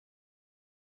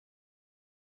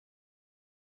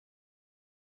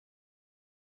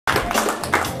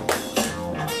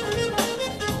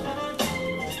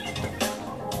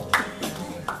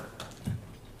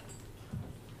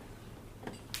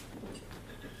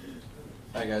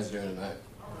How you guys doing tonight?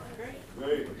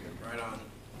 Great. Right on.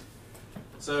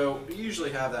 So we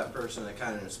usually have that person that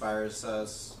kind of inspires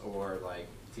us or like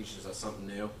teaches us something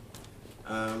new.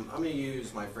 I'm going to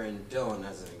use my friend Dylan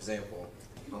as an example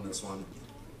on this one.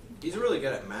 He's really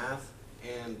good at math,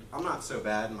 and I'm not so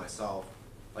bad myself.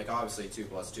 Like obviously 2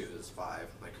 + 2 is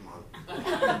 5. Like come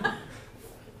on.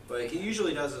 But he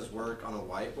usually does his work on a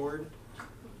whiteboard,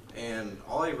 and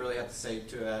all I really have to say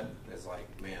to that is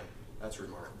like, man, that's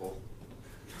remarkable.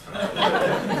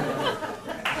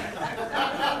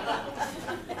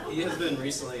 He has been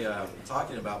recently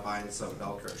talking about buying some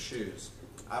Velcro shoes.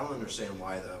 I don't understand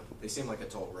why though. They seem like a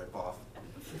total ripoff.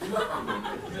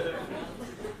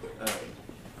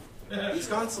 He's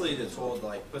constantly told to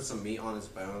like put some meat on his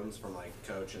bones from like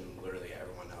coach and literally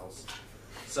everyone else.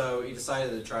 So he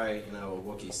decided to try, a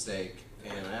Wookiee steak,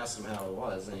 and I asked him how it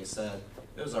was, and he said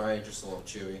it was alright, just a little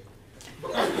chewy.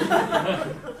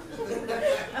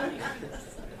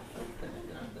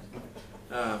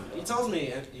 He tells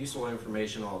me useful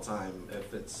information all the time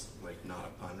if it's like not a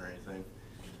pun or anything.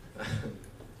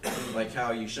 Like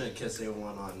how you shouldn't kiss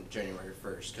anyone on January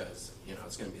 1st because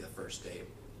it's going to be the first date.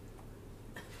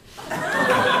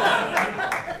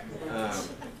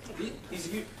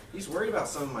 He's worried about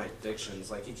some of my addictions.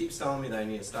 Like he keeps telling me that I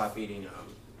need to stop eating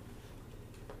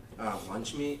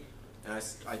lunch meat. And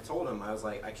I told him, I was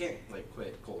like, I can't like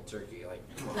quit cold turkey. Like,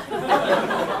 come on.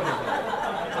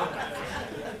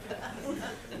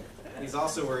 He's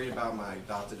also worried about my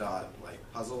dot-to-dot like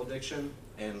puzzle addiction,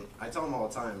 and I tell him all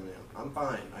the time, I'm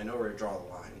fine. I know where to draw the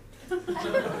line.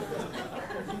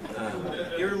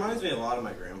 He reminds me a lot of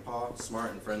my grandpa, smart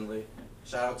and friendly.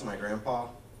 Shout out to my grandpa,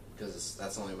 because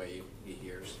that's the only way he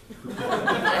hears.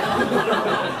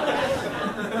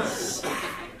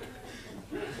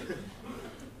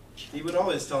 He would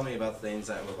always tell me about things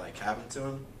that would like happen to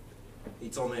him. He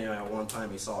told me one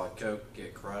time he saw a Coke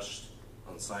get crushed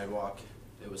on the sidewalk.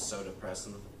 It was so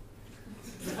depressing.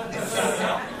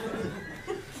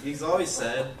 He's always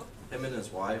said him and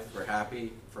his wife were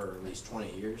happy for at least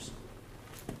 20 years.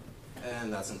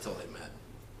 And that's until they met.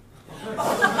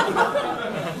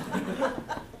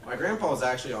 My grandpa was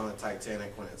actually on the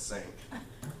Titanic when it sank.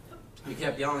 He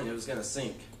kept yelling it was going to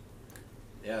sink.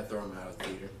 Yeah, throw him out of the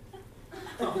theater.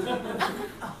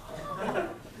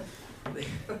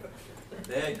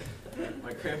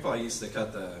 My grandpa used to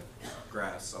cut the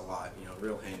grass a lot,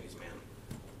 real handy's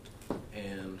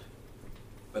man.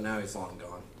 But now he's long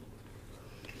gone.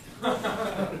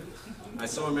 I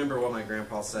still remember what my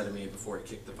grandpa said to me before he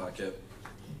kicked the bucket.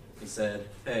 He said,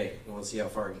 "Hey, you want to see how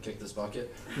far I can kick this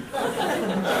bucket?"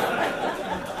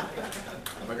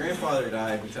 My grandfather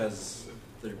died because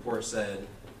the report said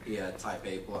he had type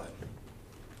A blood.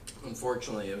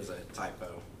 Unfortunately, it was a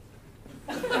typo.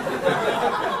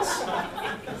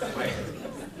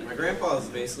 My grandpa was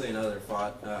basically another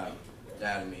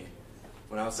dad to me.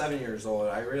 When I was 7 years old,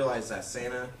 I realized that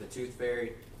Santa, the Tooth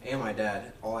Fairy, and my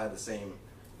dad all had the same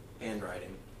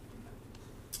handwriting.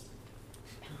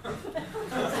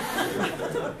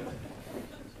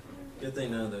 Good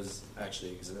thing none of those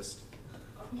actually exist.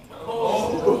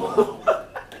 Oh.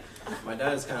 My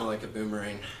dad is kind of like a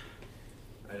boomerang.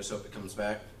 I just hope it comes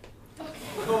back. In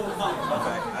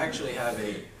fact, I actually have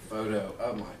a photo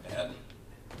of my dad.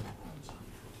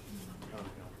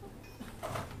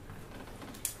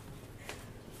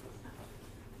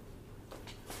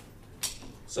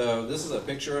 So this is a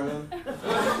picture of him.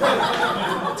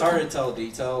 It's hard to tell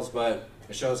details, but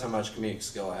it shows how much comedic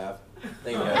skill I have.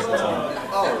 Thank you guys.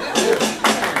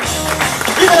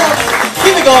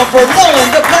 Keep it going for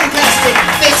Nolan, the fantastic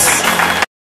face.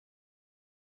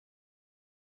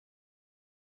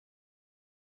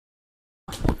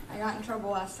 I got in trouble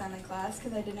last time in class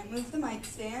because I didn't move the mic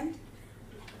stand.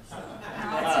 So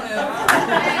now it's moved.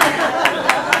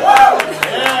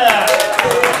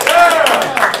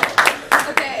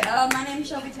 Okay, my name's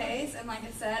Shelby Tays, and like I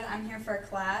said, I'm here for a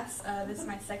class. This is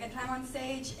my second time on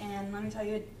stage, and let me tell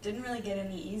you, it didn't really get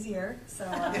any easier. So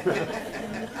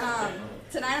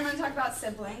tonight I'm going to talk about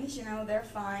siblings. They're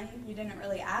fun. You didn't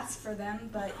really ask for them,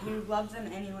 but you love them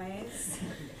anyways.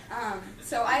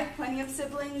 So I have plenty of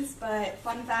siblings, but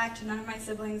fun fact, none of my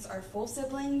siblings are full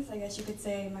siblings. I guess you could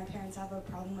say my parents have a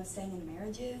problem with staying in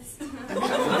marriages.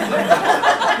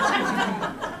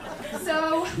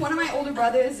 So one of my older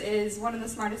brothers is one of the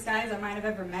smartest guys I might have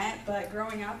ever met, but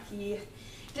growing up he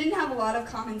didn't have a lot of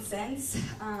common sense.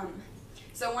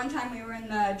 So one time we were in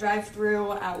the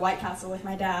drive-thru at White Castle with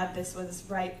my dad. This was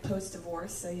right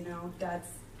post-divorce, so Dad's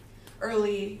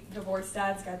early divorced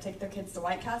dads got to take their kids to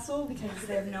White Castle because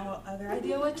they have no other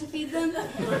idea what to feed them.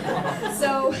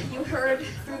 So you heard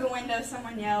through the window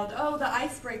someone yelled, "Oh, the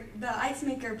ice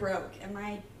maker broke." And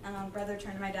my brother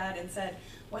turned to my dad and said,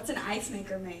 "What's an ice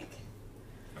maker make?"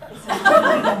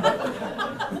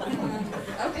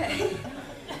 Okay.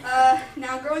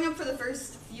 Now, growing up for the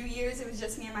first few years, it was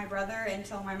just me and my brother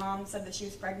until my mom said that she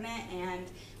was pregnant, and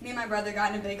me and my brother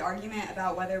got in a big argument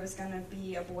about whether it was going to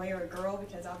be a boy or a girl,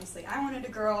 because obviously I wanted a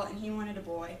girl and he wanted a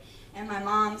boy. And my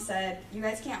mom said, "You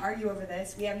guys can't argue over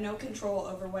this. We have no control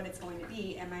over what it's going to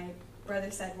be." And my brother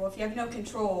said, "Well, if you have no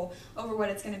control over what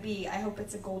it's going to be, I hope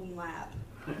it's a golden lab."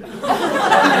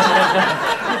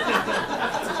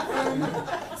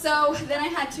 So then I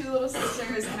had two little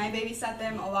sisters, and I babysat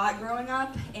them a lot growing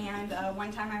up. And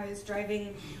one time I was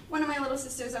driving one of my little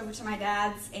sisters over to my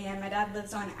dad's, and my dad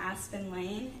lives on Aspen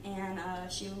Lane. And I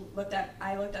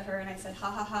looked at her and I said, "Ha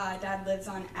ha ha, Dad lives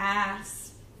on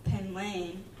Aspen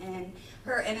Lane." And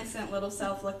her innocent little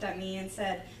self looked at me and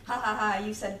said, "Ha ha ha,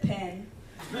 you said pin."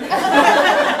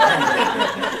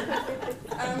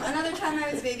 Another time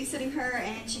I was babysitting her,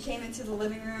 and she came into the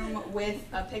living room with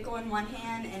a pickle in one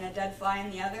hand and a dead fly in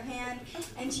the other hand,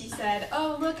 and she said,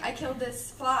 "Oh, look, I killed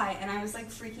this fly." And I was like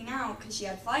freaking out because she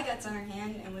had fly guts on her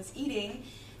hand and was eating,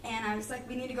 and I was like,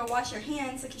 "We need to go wash your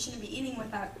hands, like you shouldn't be eating with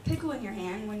that pickle in your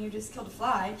hand when you just killed a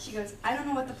fly." She goes, "I don't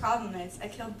know what the problem is. I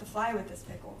killed the fly with this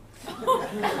pickle." Alright,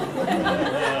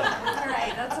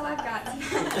 that's all I've got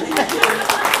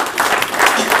tonight.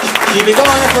 Keep it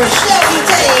going for Chevy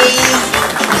Days.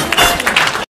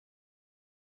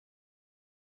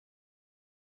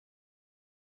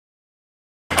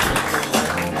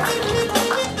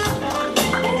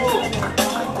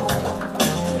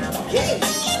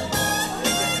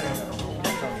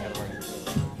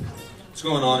 What's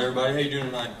going on, everybody? How you doing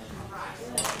tonight?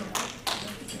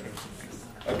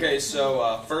 Okay,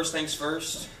 so first things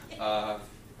first,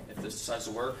 if this decides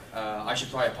to work, I should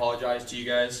probably apologize to you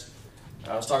guys.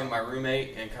 I was talking to my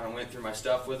roommate and kind of went through my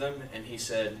stuff with him, and he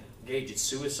said, "Gage, it's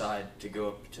suicide to go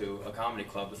up to a comedy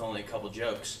club with only a couple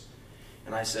jokes."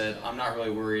 And I said, "I'm not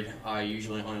really worried. I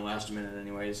usually only last a minute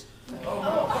anyways." So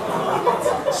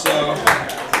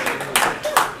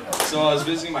I was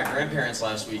visiting my grandparents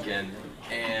last weekend,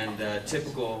 and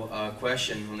typical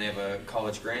question when they have a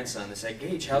college grandson, they say,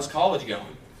 "Gage, how's college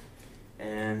going?"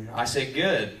 And I say,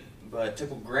 "Good." But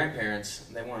typical grandparents,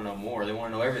 they want to know more. They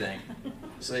want to know everything.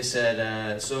 So they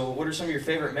said, "So what are some of your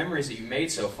favorite memories that you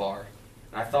made so far?"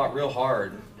 And I thought real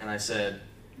hard, and I said,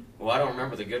 "Well, I don't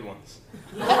remember the good ones."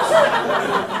 Lo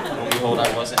and behold,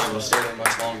 I wasn't able to stay there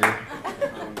much longer.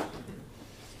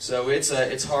 So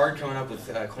it's hard coming up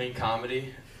with clean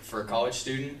comedy for a college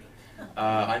student.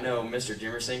 I know Mr.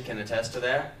 Jimerson can attest to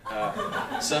that.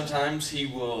 Sometimes he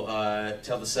will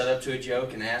tell the setup to a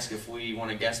joke and ask if we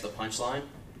want to guess the punchline.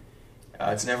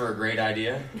 It's never a great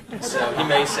idea. So he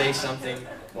may say something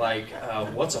like,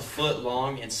 "What's a foot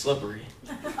long and slippery?"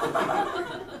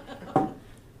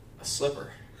 A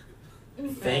slipper.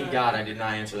 Thank God I did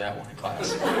not answer that one in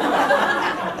class.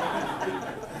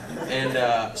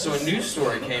 And so a news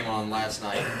story came on last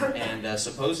night, and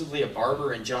supposedly a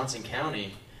barber in Johnson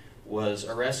County was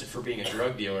arrested for being a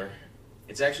drug dealer.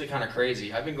 It's actually kind of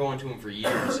crazy. I've been going to him for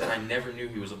years, and I never knew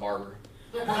he was a barber.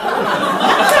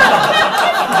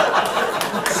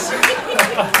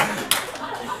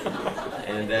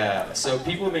 And so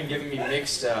people have been giving me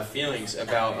mixed feelings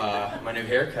about my new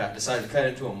haircut. I decided to cut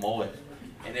it into a mullet.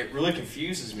 And it really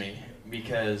confuses me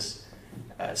because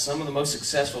some of the most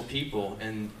successful people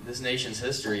in this nation's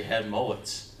history had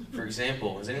mullets. For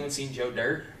example, has anyone seen Joe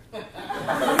Dirt?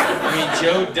 I mean,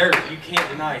 Joe Dirt, you can't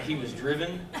deny he was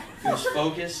driven, he was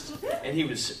focused, and he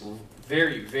was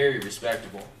very, very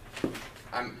respectable.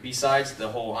 Besides the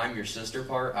whole "I'm your sister"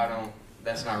 part,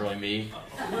 that's not really me.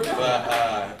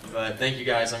 But thank you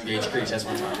guys. I'm Gage Creech. That's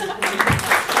my time.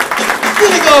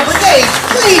 Keep it going for Gage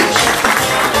Creech.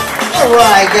 All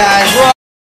right, guys.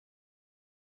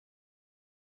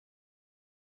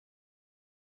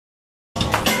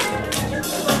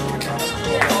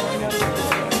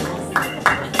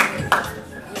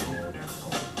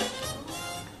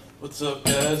 What's up,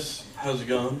 guys? How's it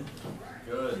going?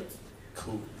 Good.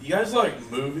 Cool. You guys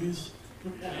like movies?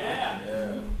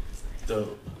 Yeah.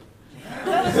 Dope.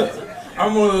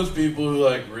 I'm one of those people who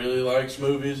really likes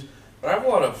movies, but I have a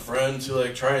lot of friends who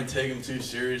try and take them too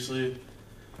seriously.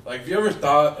 Have you ever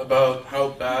thought about how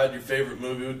bad your favorite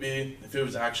movie would be if it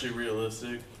was actually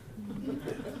realistic?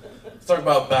 Let's talk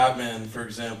about Batman, for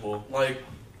example.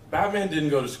 Batman didn't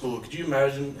go to school. Could you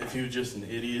imagine if he was just an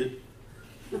idiot?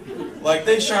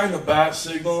 They shine the bat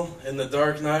signal in the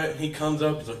Dark Knight, and he comes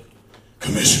up, he's like,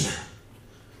 "Commissioner,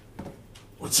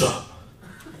 "What's up?"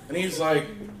 And he's like,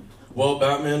 "Well,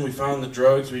 Batman, we found the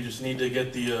drugs. We just need to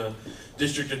get the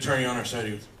district attorney on our side."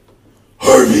 He goes,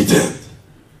 "Harvey Dent,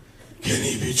 can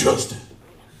he be trusted?"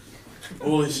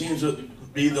 Well, he seems to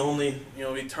be the only,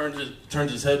 he turns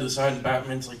his head to the side, and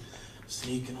Batman's like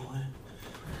sneaking away.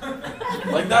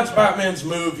 Like, that's Batman's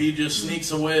move. He just sneaks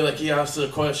away like he asks a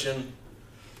question.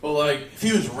 But like, if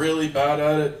he was really bad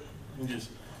at it, he just,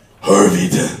 "Harvey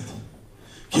Dent,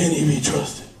 can he be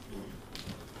trusted?"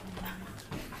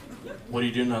 "What are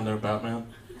you doing down there, Batman?"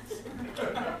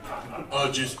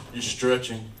 "Oh, just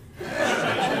stretching."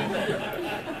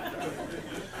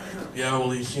 "Yeah,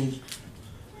 well, he seems..."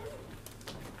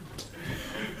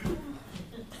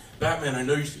 "Batman, I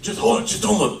know you..." "Just hold it, just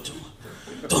don't look.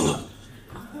 Don't look.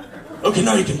 Okay,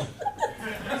 now you can..."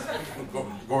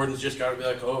 Gordon's just gotta be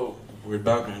like, "Oh, where'd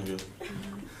Batman go?"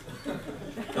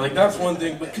 And like, that's one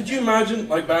thing, but could you imagine,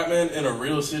 like, Batman in a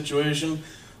real situation?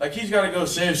 Like, he's gotta go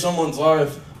save someone's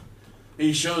life.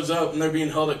 He shows up and they're being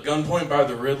held at gunpoint by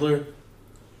the Riddler.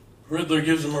 Riddler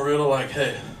gives him a riddle like,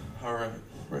 "Hey, alright,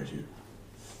 right here.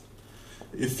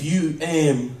 If you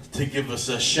aim to give us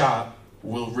a shot,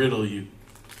 we'll riddle you.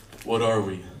 What are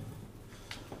we?"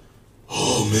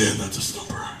 "Oh man, that's a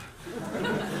stumper.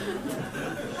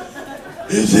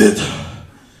 Is it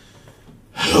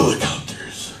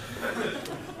helicopters?"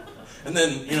 And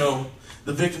then,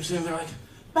 the victim's sitting there like,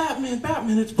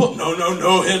 Batman, it's book."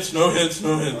 No hints.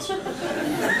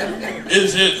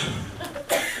 "Is it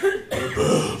a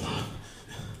boob?"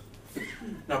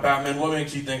 Now, Batman, what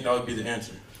makes you think that would be the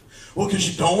answer? "Well,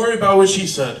 because don't worry about what she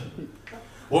said.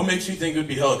 What makes you think it would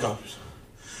be helicopters?"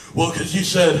 "Well, because you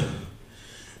said,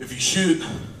 if you shoot,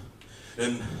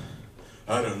 and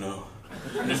I don't know.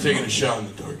 I'm just taking a shot in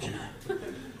the dark here."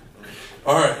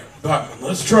 "Alright, Batman,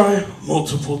 let's try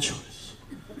multiple choice.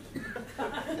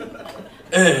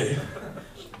 A,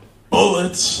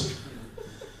 bullets."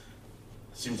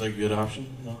 Seems like a good option,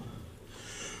 no?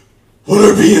 "What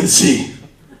are B and C?"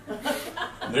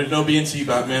 "There's no B and C,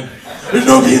 Batman. There's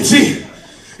no B and C.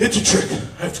 It's a trick.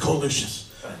 I have to call Lucius."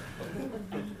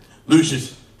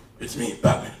 "Lucius, it's me,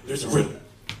 Batman. There's a riddle."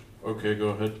 "Okay, go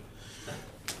ahead."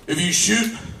 "If you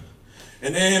shoot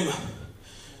and aim,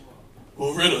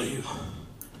 we'll riddle you.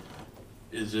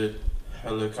 Is it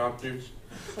helicopters?"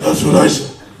 "That's what I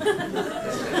said."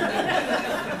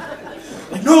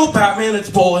 Like, "No, Batman, it's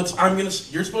bullets.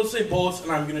 You're supposed to say bullets,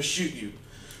 and I'm gonna shoot you."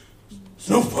 "It's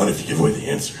no fun if you give away the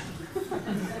answer."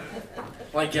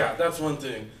 Like, yeah, that's one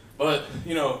thing. But,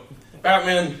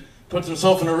 Batman puts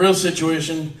himself in a real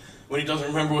situation when he doesn't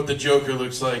remember what the Joker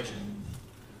looks like.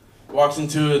 Walks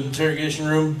into an interrogation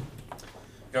room,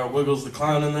 got Wiggles the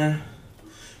Clown in there,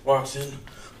 walks in,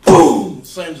 boom,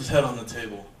 slams his head on the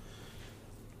table.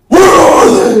 "Where are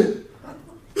they?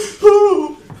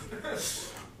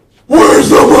 Where's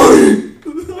the money?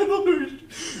 I don't know.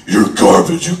 You're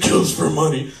garbage who kills for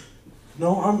money."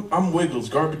 "No, I'm Wiggles.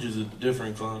 Garbage is a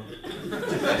different clown."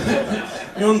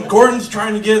 Gordon's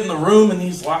trying to get in the room and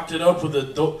he's locked it up with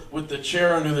the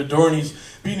chair under the door and he's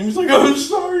beating him. He's like, "I'm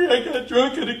sorry, I got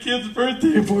drunk at a kid's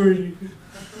birthday party."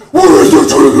 "Where's the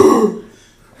trigger?"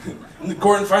 And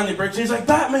Gordon finally breaks in. He's like,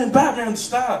 Batman,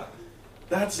 stop.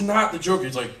 That's not the Joker."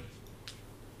 He's like,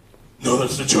 "No,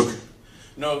 that's the Joker."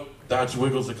 "No, that's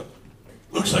Wiggles the Clown."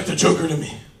 "Looks like the Joker to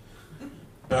me."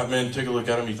 "Batman, take a look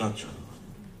at him. He's not Joker."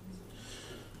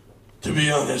 "To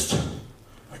be honest,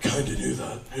 I kind of knew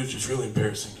that. It was just really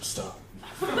embarrassing to stop.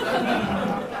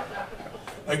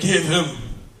 I gave him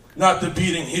not the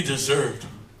beating he deserved,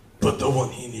 but the one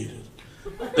he needed."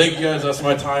 Thank you guys. That's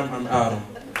my time. I'm Adam.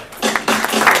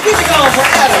 Keep it going for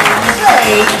Adam.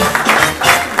 Great.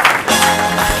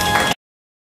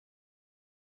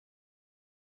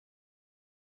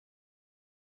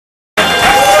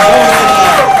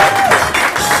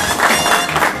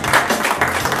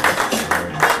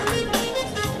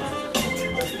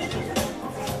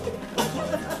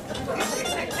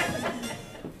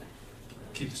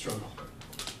 Keep the struggle.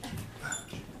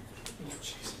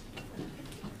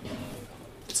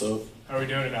 What's up? How are we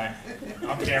doing tonight?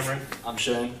 I'm Cameron, I'm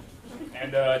Shane.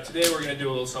 and today we're going to do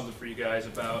a little something for you guys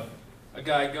about a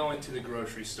guy going to the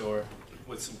grocery store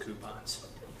with some coupons.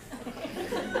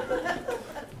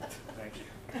 Thank you.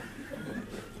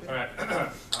 All right.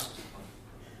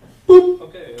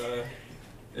 Okay,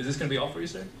 is this going to be all for you,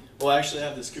 sir? Well, I actually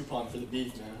have this coupon for the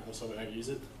beef, man. I was hoping I could use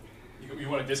it. You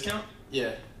want a discount?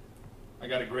 Yeah, I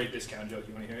got a great discount joke.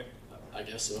 You want to hear it? I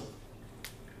guess so.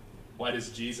 Why does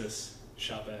Jesus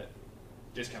shop at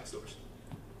discount stores?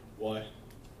 Why?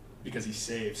 Because he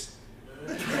saves.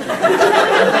 That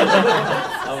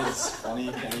was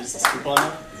funny. Can I use this coupon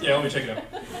now? Yeah, let me check it out.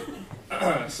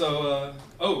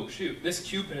 Oh shoot, this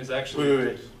coupon is actually.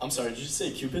 Wait. I'm sorry, did you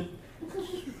say Cupid?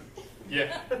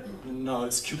 Yeah, No,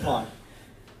 it's coupon.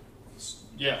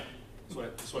 yeah.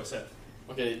 That's what I said.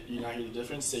 Okay, you not hear the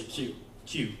difference? Say Q.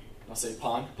 Q, I'll say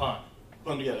pawn. pawn, Put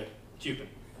them together. coupon.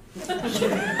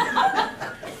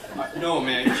 No,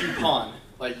 man, coupon.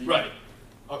 Like, Right.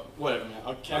 Whatever,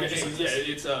 man. Can I just use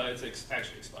this?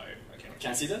 Actually expired. I can't.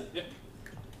 Can I see that? Yeah.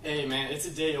 Hey, man, it's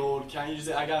a day old. Can I use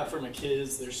it? I got it for my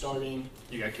kids. They're starving.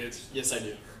 You got kids? Yes, I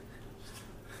do.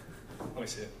 Let me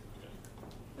see it.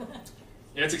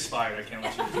 Yeah, it's expired. I can't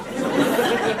let you.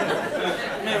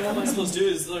 Man, what am I supposed to do?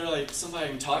 Is there like somebody I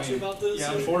can talk to about this?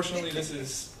 Yeah, or- unfortunately, this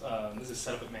is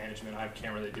set up at management. I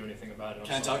can't really do anything about it.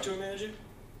 Can I talk to a manager? You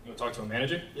want to talk to a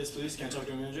manager? Yes, please. Can I talk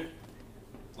to a manager?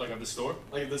 Like at the store?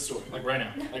 Like at this store. Like right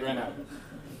now? Like right now.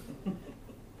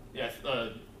 Yeah.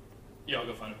 Yeah, I'll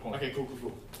go find a point. Okay, cool.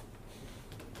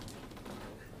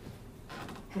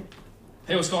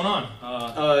 Hey, what's going on?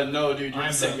 No, dude, you're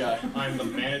the same guy. I'm the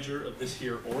manager of this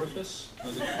here orifice.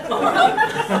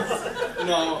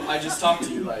 No, I just talked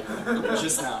to you, like,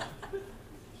 just now.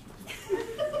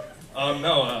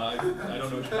 No, I don't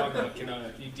know what you're talking about. Can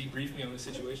you debrief me on the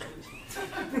situation,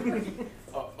 please?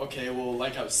 Okay, well,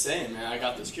 like I was saying, man, I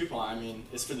got this coupon. I mean,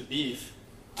 it's for the beef.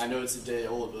 I know it's a day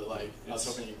old, but, like, I was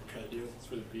hoping you could cut a deal. It's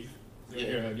for the beef. Yeah.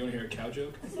 You want to hear a cow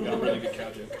joke? I got a really good cow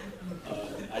joke.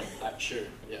 Sure,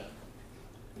 yeah.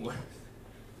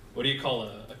 What do you call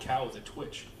a cow with a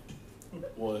twitch?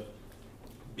 What?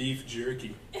 Beef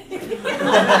jerky. Wait, Am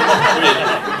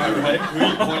I right? who are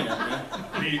you pointing at, man?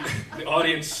 The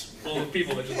audience full of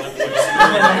people that just left.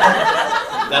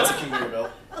 That's a conveyor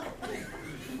belt.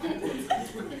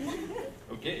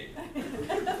 Okay.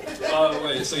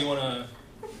 Wait. So you wanna?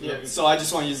 Yeah. So I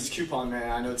just want to use this coupon, man.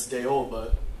 I know it's a day old,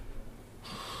 but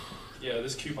Yeah,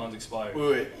 this coupon's expired.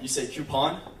 wait. You say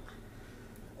coupon?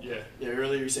 Yeah, Yeah.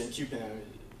 Earlier you were saying coupon.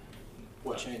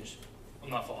 What changed? I'm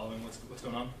not following. What's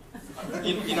going on?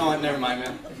 You know what? Never mind,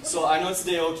 man. So I know it's a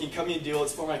day old. Can you cut me a deal?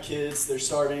 It's for my kids. They're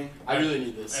starving. I really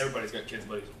need this. Everybody's got kids,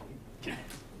 buddy.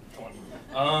 Come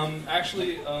on.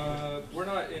 Actually, we're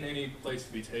not in any place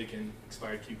to be taking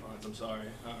expired coupons. I'm sorry.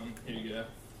 Here you go.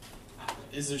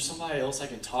 Is there somebody else I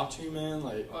can talk to, man?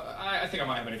 Like, I think I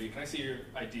might have an ID. Can I see your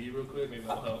ID real quick? Maybe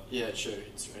that'll help. yeah, sure.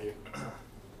 It's right here.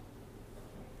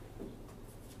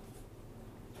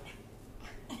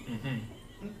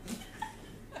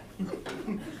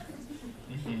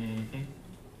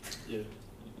 Yeah.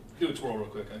 Do a twirl real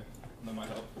quick. That might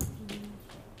help.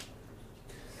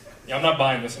 Yeah, I'm not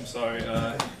buying this. I'm sorry.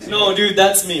 No, dude,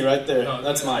 that's me right there. No,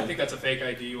 That's I mine. think that's a fake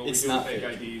ID. What It's we do with not fake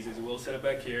fake. IDs is we'll set it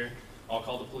back here. I'll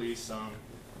call the police.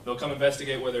 They'll come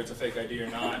investigate whether it's a fake ID or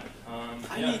not.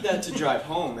 I Yeah. need that to drive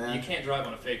home, man. You can't drive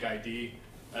on a fake ID.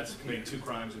 That's committing 2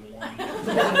 crimes in one.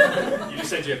 You just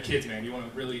said you have kids, man. You want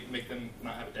to really make them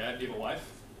not have a dad? Do you have a wife?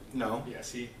 No. Yeah,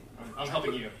 see? I'm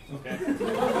helping you, okay?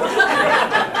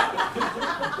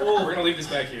 We're going to leave this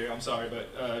back here. I'm sorry, but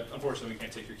unfortunately we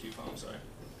can't take your coupon. I'm sorry.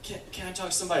 Can I talk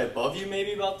to somebody above you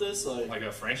maybe about this? Like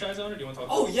a franchise owner? Do you want to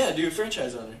talk Oh to yeah, dude,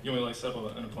 franchise owner. You want me to set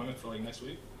up an appointment for next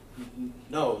week?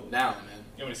 No, now, man.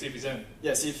 You want me to see if he's in?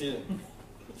 Yeah, see if he's in.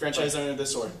 Franchise owner of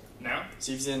this store. Now?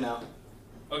 See if he's in now.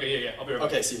 Okay, yeah. I'll be right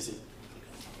back. Okay, see.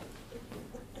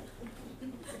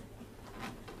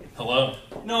 Hello?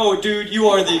 No, dude, you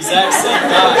are the exact same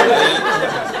guy,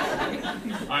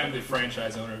 man. I'm the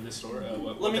franchise owner of this store.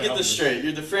 Let me get this straight.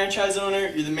 You're the franchise owner,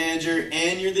 you're the manager,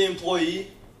 and you're the employee.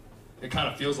 It kind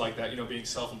of feels like that, being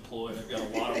self-employed. I've got a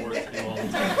lot of work to do all the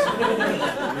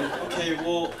time. Okay,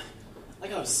 well,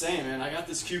 like I was saying, man, I got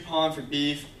this coupon for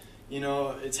beef.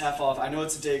 It's half off. I know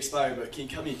it's a day expired, but can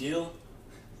you cut me a deal?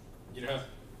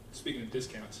 Speaking of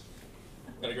discounts,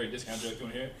 got a great discount joke. You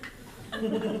want to hear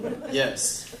it?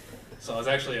 Yes. So I was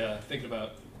actually thinking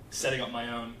about setting up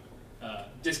my own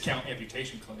discount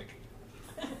amputation clinic.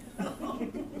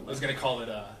 I was going to call it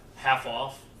half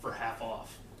off for half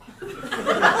off.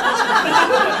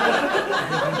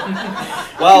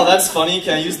 Wow, that's funny.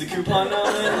 Can I use the coupon now,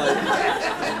 man?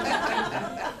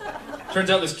 Turns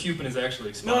out this coupon is actually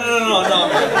expired. No,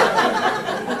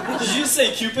 man. Did you just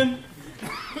say coupon?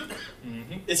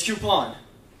 Mm-hmm. It's coupon.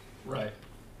 Right.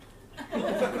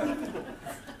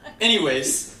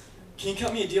 Anyways, can you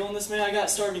cut me a deal on this, man? I got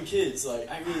starving kids.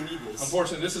 I really need this.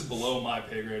 Unfortunately, this is below my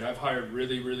pay grade. I've hired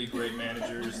really, really great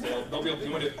managers. They'll be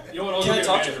able to. You know what? I'll Can I get a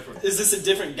talk manager to? for. Is this a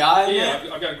different guy, man?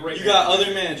 Yeah, I've got a great. You got manager.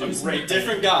 other managers. A great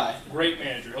different manager. guy. Great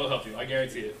manager. He'll help you. I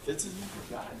guarantee it. Fits in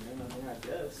guy, man. I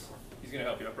guess. He's gonna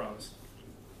help you. I promise.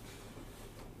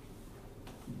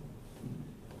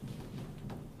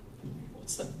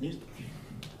 What's that music?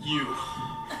 You.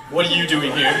 What are you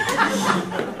doing here?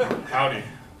 Howdy.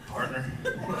 partner.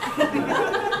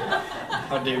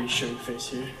 How dare you show your face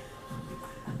here?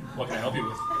 What can I help you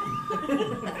with?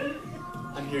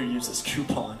 I'm here to use this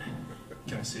coupon.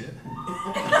 Can I see it?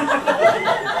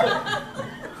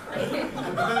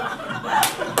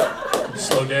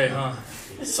 Slow day, huh?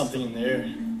 There's something in there.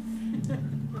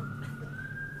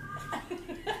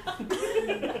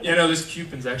 Yeah, no, this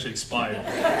coupon's actually expired.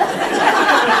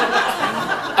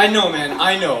 I know, man,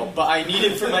 I know, but I need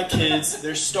it for my kids.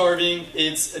 They're starving.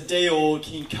 It's a day old.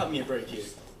 Can you cut me a break here?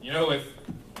 You know, with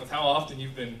how often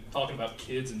you've been talking about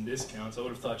kids and discounts, I would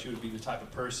have thought you would be the type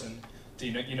of person to,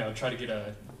 you know, try to get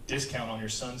a discount on your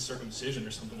son's circumcision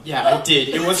or something. Yeah, I did.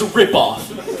 It was a ripoff.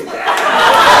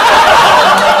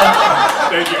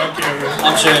 Thank you, I'm Cameron.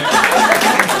 I'm Shane.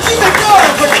 Keep it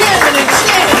going for Cameron and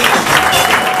Shane.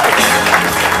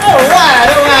 All right,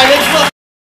 let's look.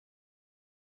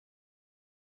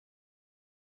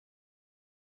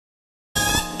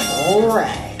 All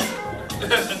right.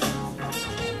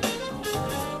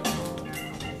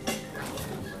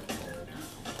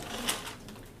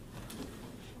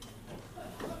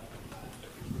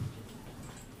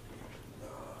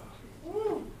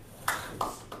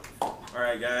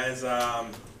 Alright guys,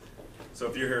 so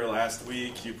if you were here last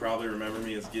week, you probably remember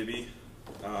me as Gibby.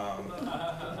 And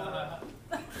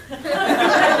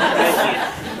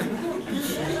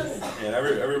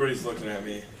everybody's looking at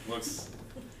me. Looks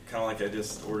kind of like I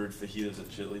just ordered fajitas at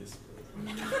Chili's.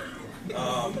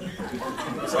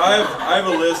 So I have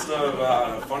a list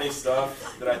of funny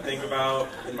stuff that I think about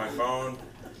in my phone,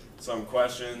 some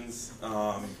questions,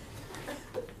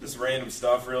 just random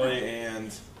stuff really.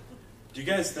 And do you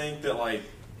guys think that like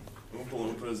Oompa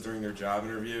Loompas during their job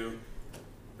interview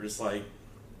are just like,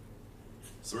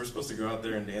 so we're supposed to go out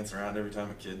there and dance around every time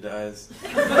a kid dies?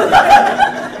 Like,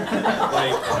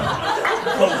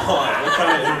 come on, what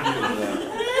kind of interview is that?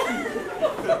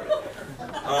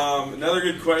 Another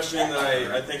good question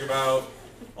that I think about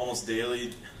almost daily,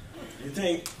 do you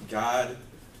think God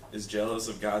is jealous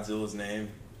of Godzilla's name?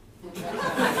 Like,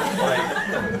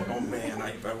 oh man,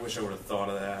 I wish I would have thought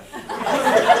of that.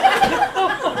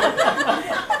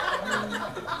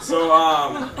 So,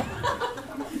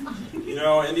 you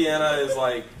know, Indiana is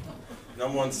like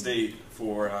 #1 state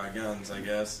for guns, I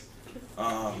guess.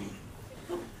 My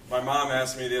mom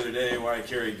asked me the other day why I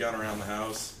carry a gun around the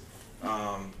house.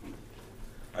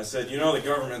 I said, you know, the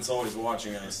government's always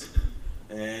watching us.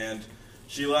 And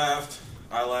she laughed,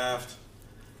 I laughed,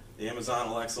 the Amazon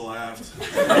Alexa laughed. It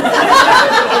was a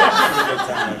good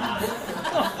time.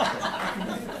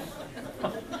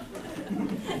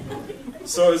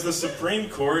 So is the Supreme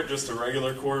Court just a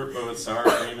regular court, but with sour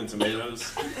cream and tomatoes?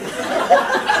 Someone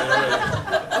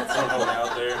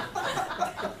out there?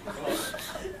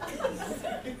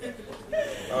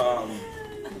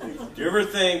 Do you ever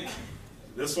think,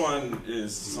 this one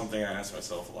is something I ask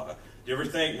myself a lot, do you ever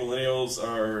think millennials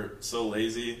are so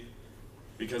lazy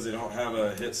because they don't have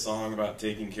a hit song about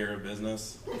taking care of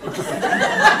business?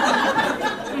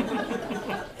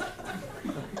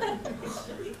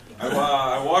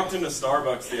 I walked into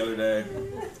Starbucks the other day,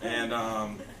 and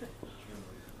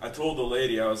I told the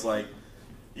lady, I was like,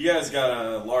 you guys got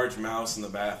a large mouse in the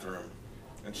bathroom.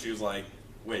 And she was like,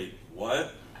 wait,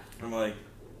 what? And I'm like,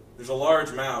 there's a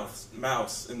large mouse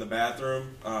in the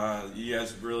bathroom. You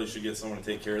guys really should get someone to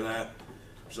take care of that.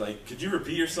 She's like, could you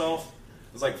repeat yourself?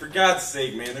 I was like, for God's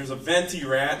sake, man, there's a venti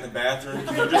rat in the bathroom.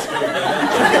 Can you just go get it?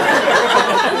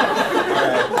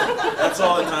 Alright, that's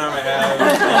all the time I have.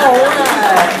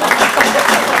 Alright.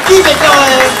 Keep it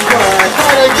going for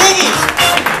Carter Diggy.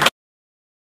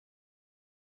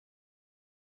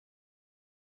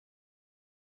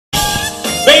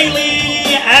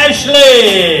 Bailey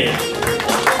Ashley.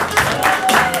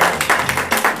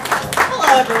 Hello,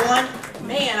 everyone.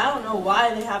 Man, I don't know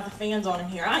why they have the fans on in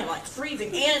here. I'm like freezing,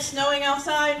 and it's snowing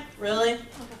outside. Really?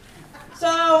 So,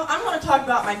 I'm going to talk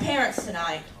about my parents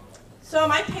tonight. So,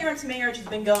 my parents' marriage has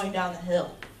been going down the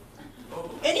hill.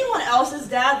 Anyone else's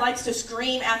dad likes to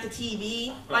scream at the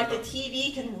TV, like the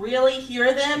TV can really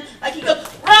hear them? Like he goes,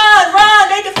 run, run,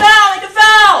 make a foul, make a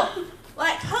foul!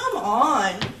 Like, come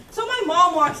on. So my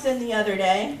mom walks in the other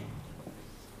day.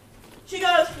 She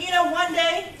goes, you know, one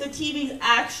day the TV's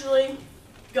actually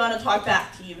gonna talk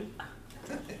back to you.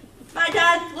 My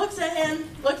dad looks at him,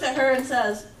 looks at her and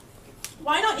says,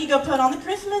 why don't you go put on the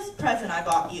Christmas present I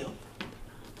bought you?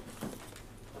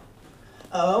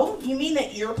 Oh, you mean the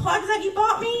earplugs that you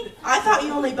bought me? I thought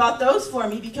you only bought those for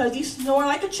me because you snore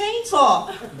like a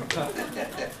chainsaw.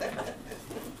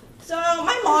 So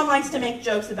my mom likes to make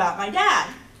jokes about my dad.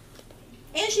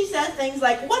 And she says things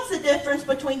like, what's the difference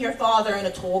between your father and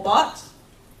a toolbox?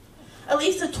 At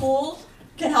least the tools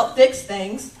can help fix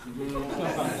things.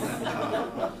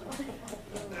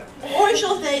 Or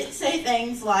she'll say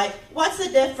things like, what's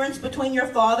the difference between your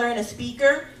father and a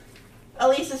speaker? At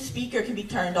least a speaker can be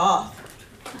turned off.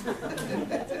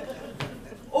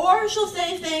 Or she'll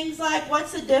say things like,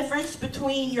 what's the difference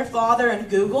between your father and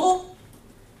Google?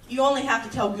 You only have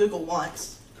to tell Google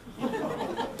once.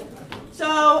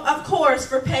 So, of course,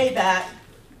 for payback,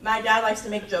 my dad likes to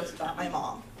make jokes about my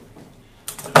mom.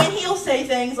 And he'll say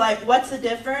things like, what's the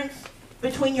difference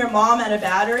between your mom and a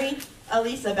battery? At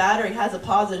least a battery has a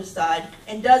positive side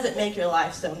and doesn't make your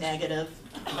life so negative.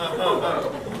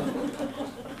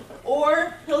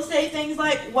 Or he'll say things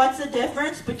like, what's the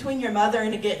difference between your mother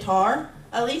and a guitar?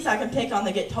 At least I can pick on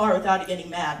the guitar without it getting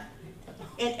mad.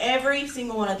 And every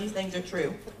single one of these things are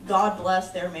true. God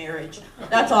bless their marriage.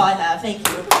 That's all I have. Thank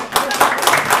you.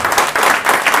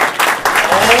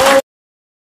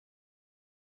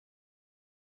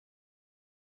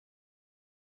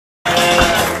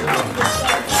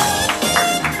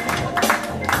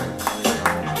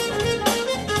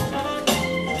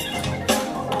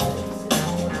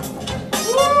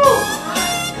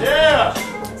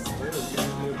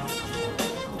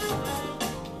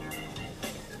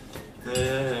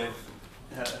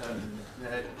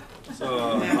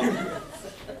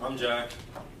 I'm Jack.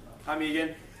 I'm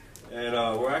Egan. And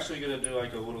we're actually going to do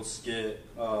like a little skit,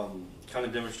 kind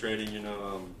of demonstrating,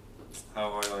 how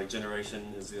our like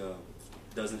generation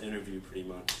does an interview pretty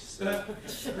much. So,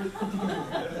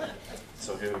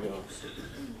 so here we go.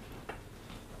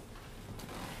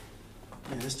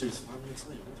 Man, this dude's 5 minutes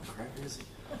late. What the crap is he?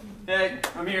 Hey,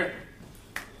 I'm here.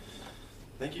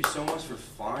 Thank you so much for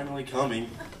finally coming.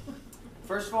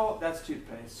 First of all, that's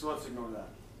toothpaste, so let's ignore that.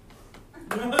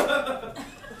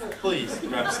 Please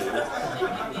grab a seat.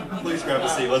 Please grab a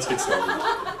seat. Let's get started.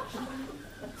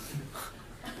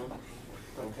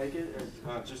 Don't take it?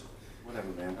 Or? Just whatever,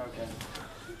 man. Okay.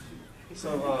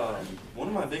 So, one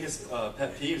of my biggest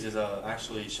pet peeves is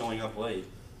actually showing up late.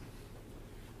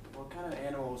 What kind of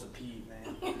animal is a pea,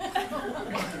 man?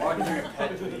 Why do you bring a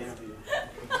pet to the interview?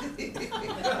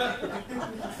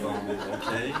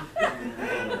 Okay.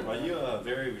 Are you a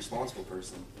very responsible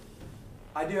person?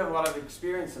 I do have a lot of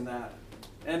experience in that.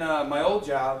 In my old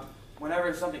job,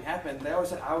 whenever something happened, they always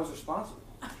said I was responsible.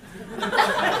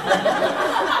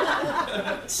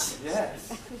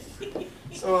 Yes.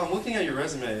 So, looking at your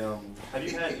resume, have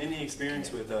you had any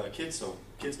experience with kids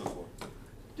before?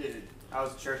 Dude, I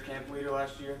was a church camp leader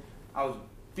last year. I was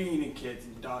beating kids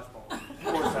in dodgeball. Of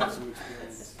course, I have some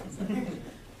experience.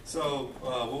 So,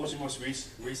 what was your most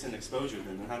recent exposure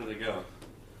then, and how did it go?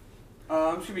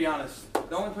 I'm just gonna be honest.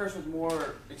 The only person with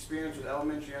more experience with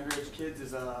elementary underage kids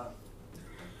is never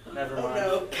mind.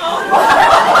 Oh,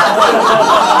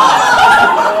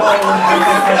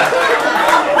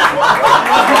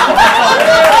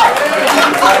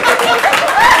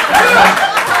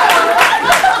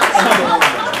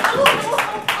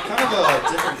 Kind of a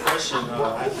different question I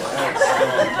have to ask.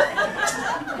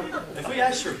 If we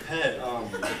asked your pet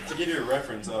to give you a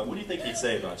reference, what do you think he'd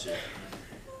say about you?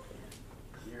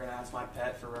 You're gonna ask my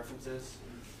pet for references?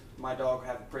 My dog would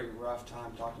have a pretty rough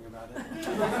time talking about it.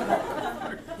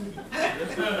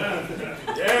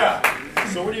 Yeah.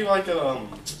 So what do you like? So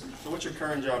what's your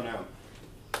current job now?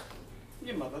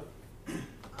 Your mother.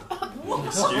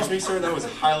 Excuse me, sir. That was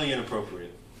highly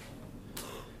inappropriate.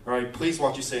 All right, please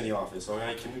watch you say in the office. All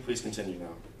right, can we please continue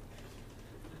now?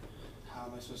 How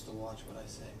am I supposed to watch what I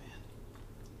say,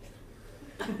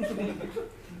 man?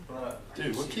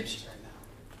 Dude, what keeps you?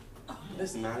 What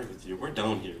does the matter with you? We're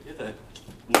done here. Get that?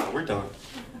 No, we're done.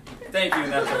 Thank you,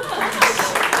 and that's it.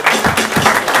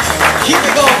 Keep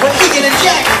it going for Egan and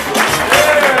Jack.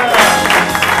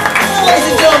 Ladies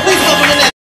and gentlemen, please welcome the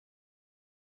next.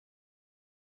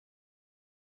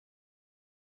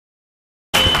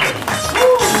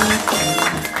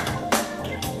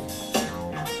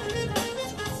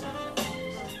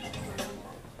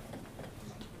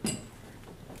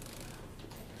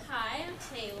 Hi, I'm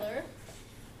Taylor.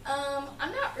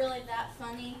 I'm not really that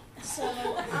funny, so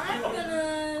I'm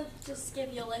gonna just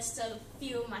give you a list of a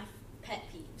few of my pet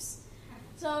peeves.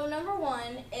 So number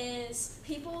one is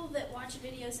people that watch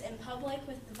videos in public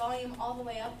with the volume all the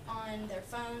way up on their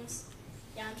phones.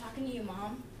 Yeah, I'm talking to you,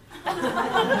 Mom.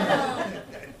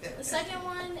 The second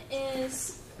one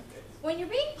is when you're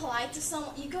being polite to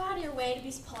someone, you go out of your way to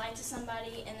be polite to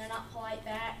somebody and they're not polite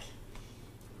back.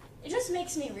 It just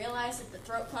makes me realize that the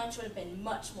throat punch would have been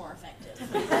much more effective.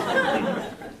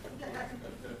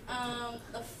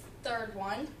 The third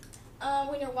one,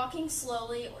 when you're walking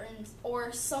slowly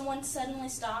or someone suddenly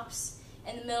stops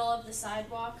in the middle of the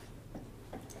sidewalk.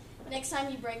 Next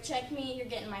time you brake check me, you're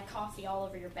getting my coffee all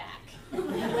over your back.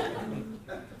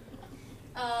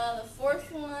 The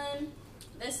fourth one,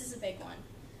 this is a big one.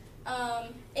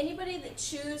 Anybody that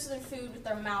chews their food with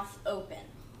their mouth open.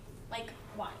 Like,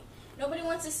 why? Nobody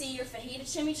wants to see your fajita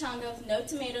chimichanga with no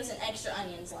tomatoes and extra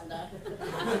onions, Linda.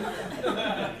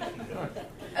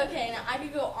 Okay, now I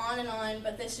could go on,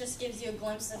 but this just gives you a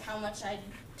glimpse of how much I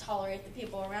tolerate the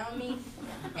people around me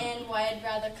and why I'd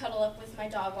rather cuddle up with my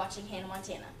dog watching Hannah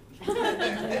Montana. That's all I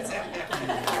have.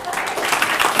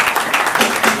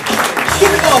 Keep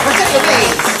it going, Virginia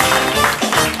Beans.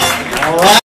 All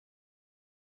right.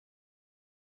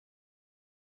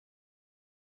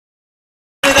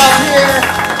 It up here.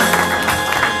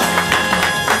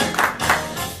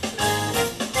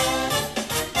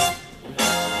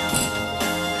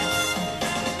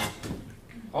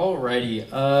 Alrighty,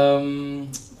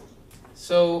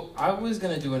 so I was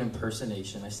gonna do an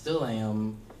impersonation. I still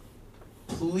am.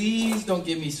 Please don't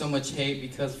give me so much hate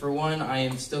because for one, I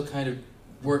am still kind of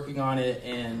working on it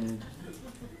and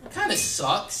it kind of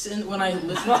sucks when I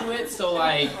listen to it. So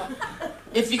like,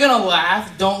 if you're gonna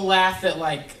laugh, don't laugh at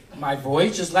like my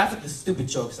voice. Just laugh at the stupid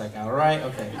jokes I got. All right?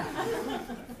 Okay.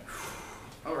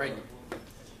 Alright.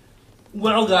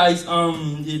 Well, guys,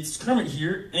 it's Kermit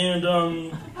here, and,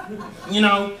 you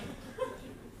know,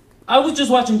 I was just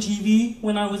watching TV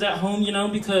when I was at home, you know,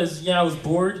 because, yeah, I was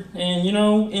bored, and, you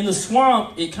know, in the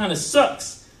swamp, it kind of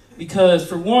sucks, because,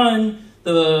 for one,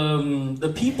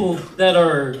 the people that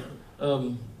are,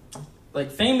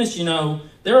 like, famous, you know,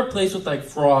 they're replaced with, like,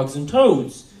 frogs and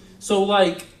toads, so,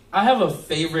 like, I have a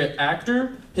favorite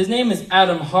actor. His name is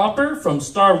Adam Hopper from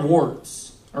Star Wars.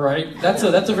 All right, that's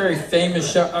a very famous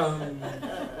show.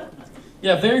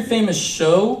 Very famous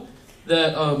show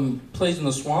that plays in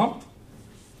the swamp.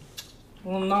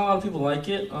 Well, not a lot of people like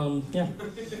it.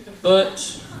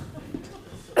 But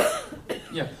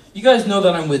yeah, you guys know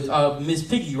that I'm with Miss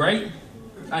Piggy, right?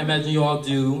 I imagine you all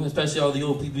do, especially all the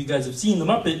old people. You guys have seen the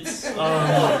Muppets.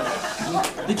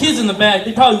 The kids in the back,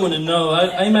 they probably wouldn't know.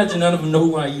 I imagine none of them know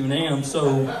who I even am.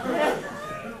 So.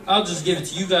 I'll just give it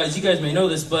to you guys. You guys may know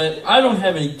this, but I don't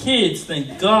have any kids,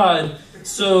 thank God.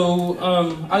 So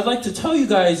I'd like to tell you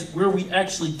guys where we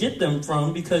actually get them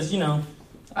from because, you know,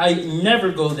 I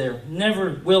never go there.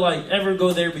 Never will I ever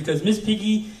go there because Miss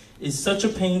Piggy is such a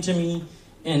pain to me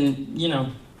and, you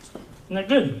know, not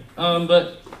good.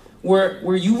 But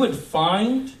where you would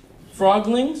find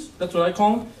froglings, that's what I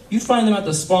call them, you'd find them at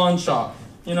the spawn shop,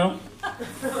 you know?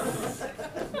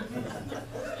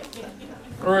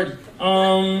 Alrighty.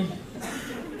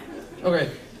 Okay.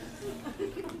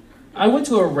 I went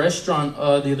to a restaurant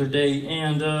the other day,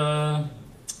 and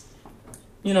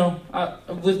you know,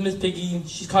 with Miss Piggy,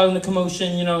 she's causing the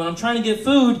commotion, you know, and I'm trying to get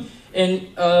food, and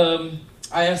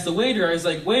I asked the waiter, I was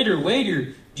like, waiter,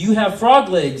 do you have frog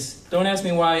legs? Don't ask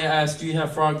me why I asked, do you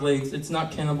have frog legs? It's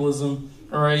not cannibalism,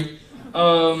 alright?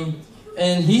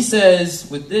 And he says,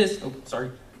 with this,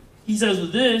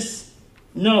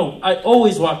 no, I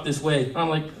always walk this way. I'm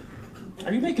like,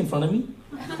 are you making fun of me?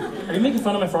 Are you making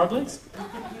fun of my frog legs?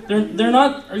 They're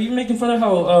not, are you making fun of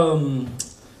how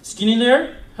skinny they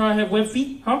are? How I have web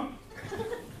feet? Huh?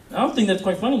 I don't think that's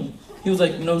quite funny. He was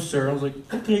like, no, sir. I was like,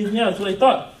 okay, yeah, that's what I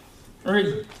thought.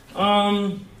 Alrighty.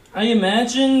 I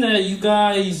imagine that you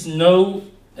guys know,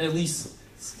 at least,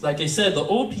 like I said, the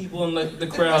old people in the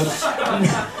crowd,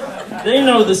 they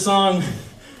know the song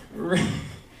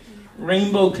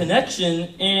Rainbow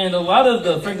Connection, and a lot of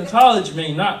the Franklin College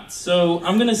may not. So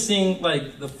I'm gonna sing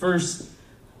like the first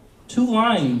 2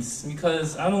 lines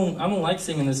because I don't like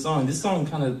singing this song. This song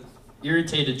kind of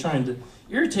irritated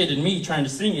me trying to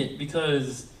sing it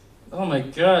because, oh my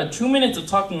God, 2 minutes of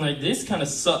talking like this kind of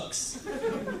sucks.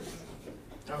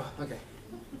 Oh, okay.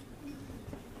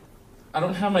 I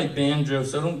don't have my banjo,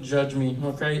 so don't judge me,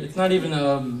 okay? It's not even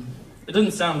it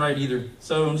doesn't sound right either.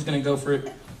 So I'm just gonna go for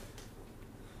it.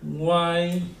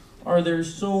 Why are there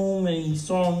so many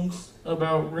songs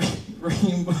about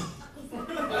rainbow?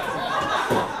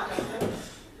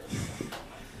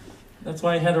 That's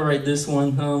why I had to write this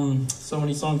one. So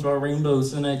many songs about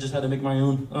rainbows, and I just had to make my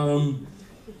own.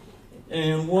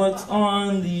 And what's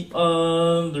on the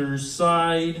other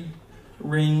side?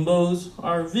 Rainbows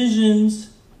are visions.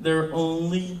 They're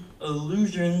only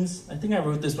illusions. I think I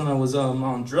wrote this when I was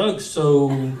on drugs.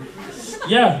 So,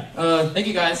 yeah. Thank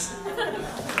you, guys.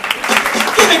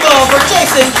 Give it go for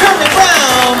Jason Kermit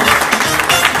Brown.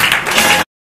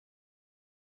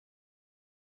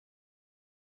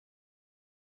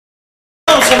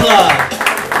 Some love.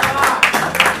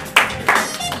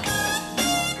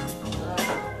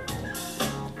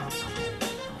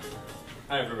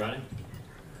 Hi, everybody.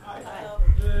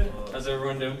 How's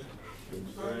everyone doing?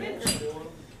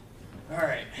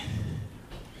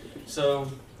 So,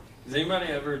 does anybody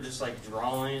ever just like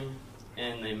drawing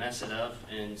and they mess it up,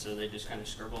 and so they just kind of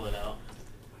scribble it out?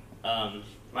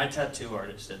 My tattoo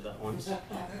artist did that once.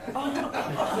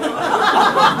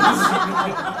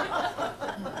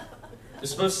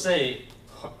 It's supposed to say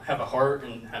have a heart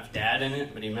and have dad in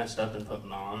it, but he messed up and put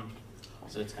mom,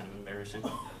 so it's kind of embarrassing.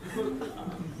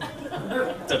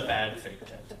 It's a bad fake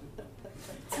tattoo.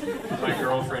 My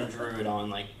girlfriend drew it on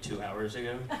like 2 hours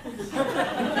ago.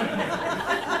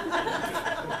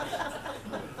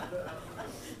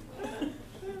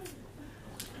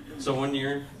 So one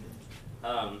year,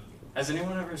 has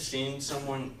anyone ever seen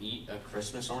someone eat a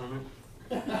Christmas ornament?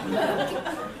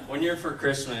 One year for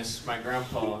Christmas, my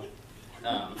grandpa,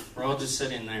 we're all just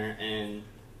sitting there, and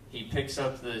he picks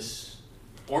up this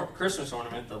Christmas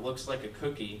ornament that looks like a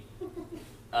cookie,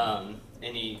 and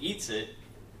he eats it,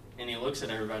 and he looks at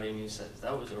everybody and he says,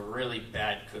 "That was a really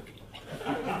bad cookie."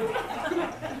 We're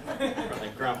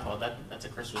like, "Grandpa, that's a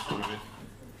Christmas ornament."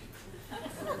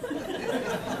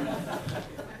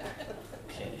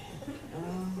 Okay.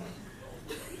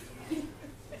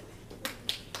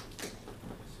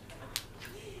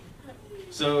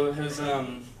 So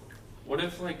what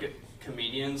if like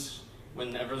comedians,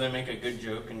 whenever they make a good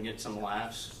joke and get some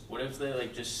laughs, what if they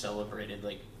like just celebrated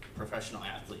like professional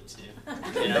athletes do?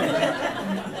 You know?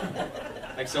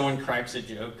 Like someone cracks a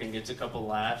joke and gets a couple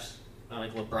laughs,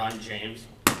 like LeBron James.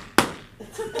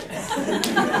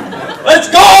 Let's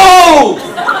go!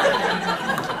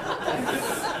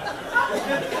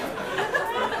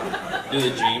 Do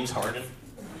the James Harden.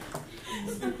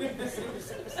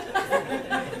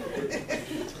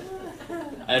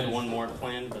 I had one more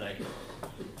planned, but I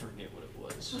forget what it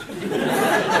was.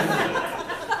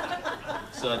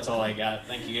 So that's all I got.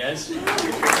 Thank you, guys. Keep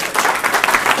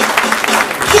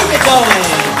it going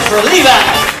for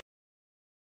Levi.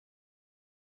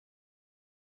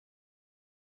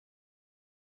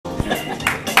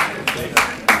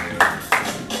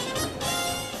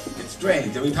 It's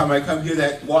strange. Every time I come here,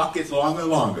 that walk gets longer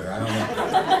and longer. I don't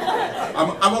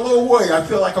know. I'm a little worried. I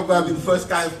feel like I'm going to be the first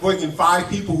guy bringing 5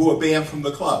 people who are banned from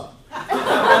the club.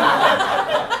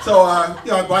 So,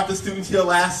 I brought the students here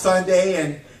last Sunday,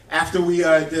 and after we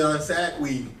did our set,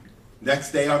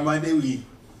 next day on Monday, we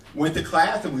went to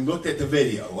class and we looked at the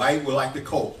video, right? We're like the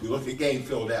Colts. We looked at game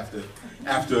film after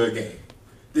a game.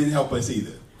 Didn't help us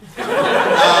either.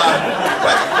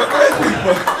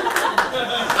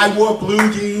 I wore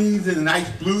blue jeans and a nice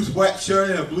blue sweatshirt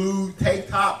and a blue tank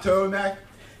top turtleneck.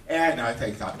 And not a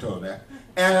tank top turtleneck.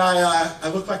 And I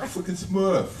looked like a freaking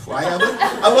Smurf, right? I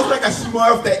looked like a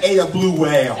Smurf that ate a blue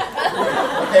whale.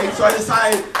 Okay, so I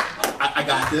decided, I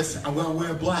got this, I'm gonna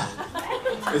wear black.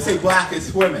 They say black is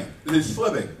swimming. It's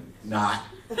swimming. Not.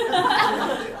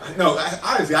 No,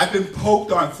 honestly, I've been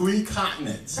poked on 3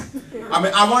 continents. I'm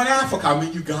on Africa, I'm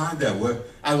in Uganda, where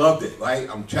I loved it, right?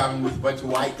 I'm traveling with a bunch of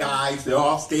white guys, they're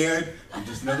all scared. I'm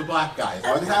just another black guy. As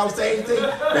long as I don't say anything,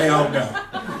 they don't know.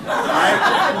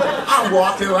 Right? I'm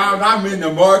walking around, I'm in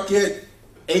the market,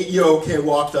 8-year-old kid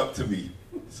walks up to me,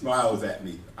 smiles at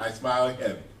me. I smile at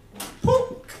him.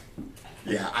 Pook!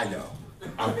 Yeah, I know.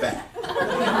 I'm fat.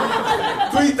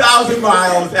 3,000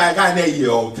 miles, I got an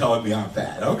 8-year-old telling me I'm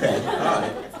fat. Okay, all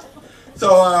right.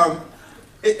 So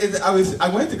I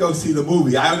went to go see the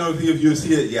movie. I don't know if any of you have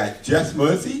seen it yet. Just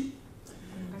Mercy.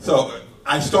 So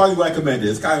I strongly recommend it.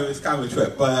 It's kind of a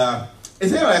trip, but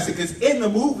it's interesting because in the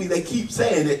movie they keep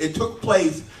saying it took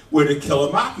place where To Kill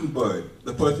a Mockingbird,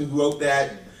 the person who wrote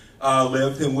that,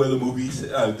 lived and where the movie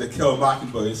To Kill a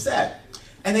Mockingbird is set,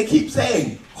 and they keep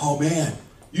saying, "Oh man,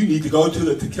 you need to go to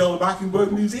the To Kill a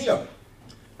Mockingbird Museum."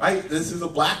 Right? This is a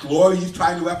black lawyer. He's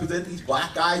trying to represent these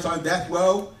black guys on death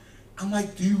row. I'm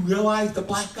like, do you realize the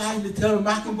black guy in To Kill a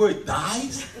Mockingbird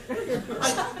dies?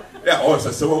 It's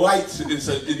a civil rights.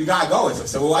 You gotta go. It's a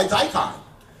civil rights icon.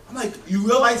 I'm like, you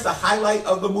realize the highlight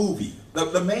of the movie?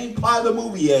 The main part of the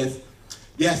movie is,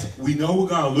 yes, we know we're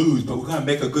gonna lose, but we're gonna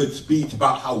make a good speech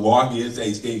about how wrong it is that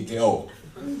he's getting killed.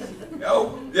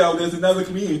 There's another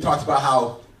comedian who talks about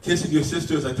how kissing your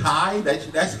sister is a tie.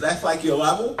 That's like your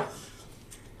level.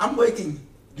 I'm thinking,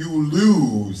 you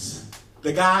lose.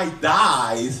 The guy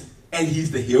dies, and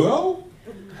he's the hero?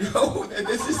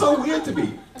 This is so weird to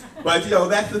me. But,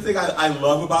 that's the thing I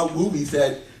love about movies,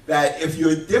 that if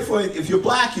you're different, if you're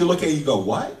black, you look at it and you go,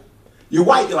 what? You're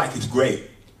white, you're like, it's great.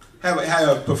 I had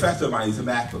a professor of mine, he's a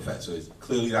math professor, he's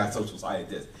clearly not a social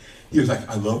scientist. He was like,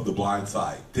 I love The Blind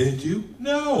Side. Didn't you?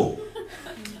 No.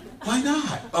 Why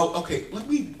not? Oh, okay, let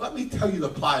me tell you the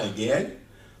plot again.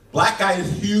 Black guy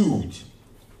is huge.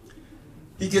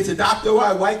 He gets adopted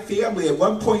by a white family. At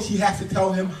one point, she has to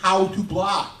tell him how to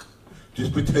block.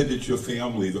 Just pretend it's your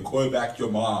family, the quarterback's your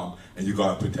mom, and you're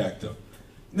going to protect them.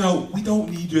 No, we don't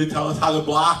need you to tell us how to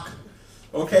block.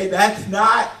 Okay, that's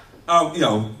not,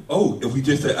 if we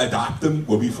just adopt them,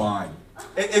 we'll be fine.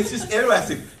 It's just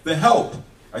interesting. The Help.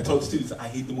 I told the students, I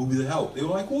hate the movie The Help. They were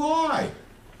like, why?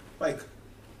 Like,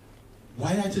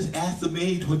 why not just ask the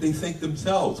maids what they think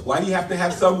themselves? Why do you have to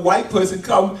have some white person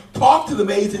come talk to the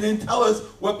maids and then tell us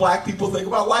what black people think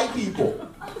about white people?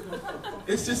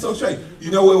 It's just so strange.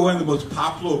 You know what one of the most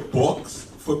popular books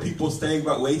for people studying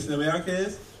about race in America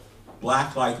is?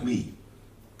 Black Like Me.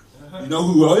 You know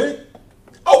who wrote it?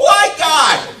 A white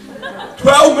guy!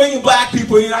 12 million black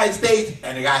people in the United States,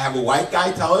 and they gotta have a white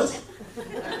guy tell us?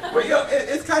 But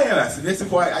it's kind of interesting. This is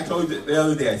why I told you the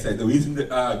other day, I said the reason that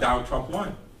Donald Trump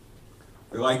won.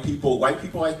 White people like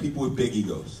people with big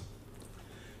egos.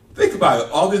 Think about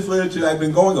it, all this literature I've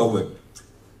been going over.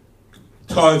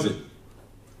 Tarzan.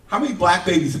 How many black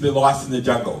babies have been lost in the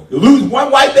jungle? You lose one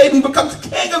white baby, becomes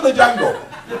king of the jungle.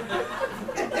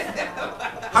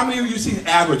 How many of you seen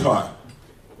Avatar?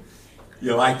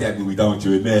 You like that movie, don't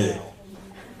you? Admit it.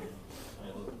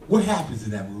 What happens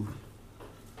in that movie?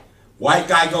 White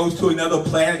guy goes to another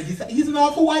planet. He's an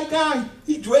awful white guy.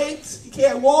 He drinks. He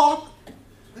can't walk.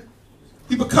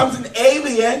 He becomes an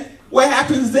alien. What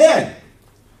happens then?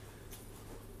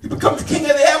 He becomes king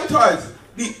of the avatars.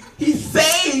 He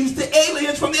saves the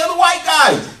aliens from the other white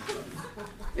guys.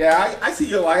 Yeah, I see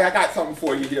your light. I got something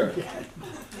for you here.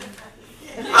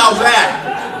 How's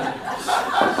that?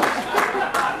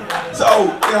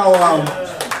 So,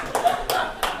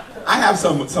 I have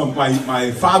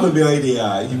my father married he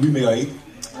remarried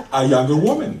a younger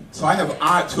woman. So I have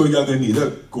aunts who are younger than me.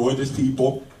 They're gorgeous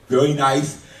people, very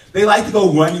nice. They like to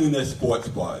go running in their sports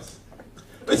bars.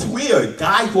 It's weird.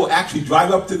 Guys will actually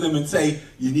drive up to them and say,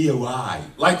 you need a ride.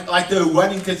 Like they're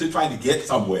running because they're trying to get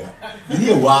somewhere. You need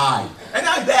a ride. And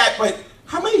not that, but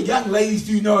how many young ladies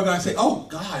do you know are going to say, oh,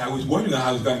 God, I was wondering how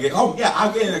I was going to get home. Yeah,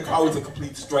 I'll get in a car with a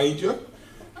complete stranger.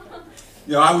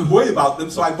 I was worried about them,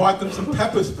 so I bought them some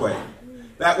pepper spray.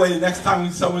 That way, the next time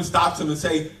someone stops them and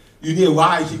say, you need a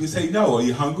ride, you can say, no, are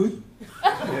you hungry?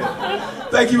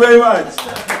 Thank you very much.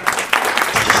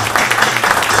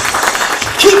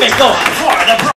 Keep it going for the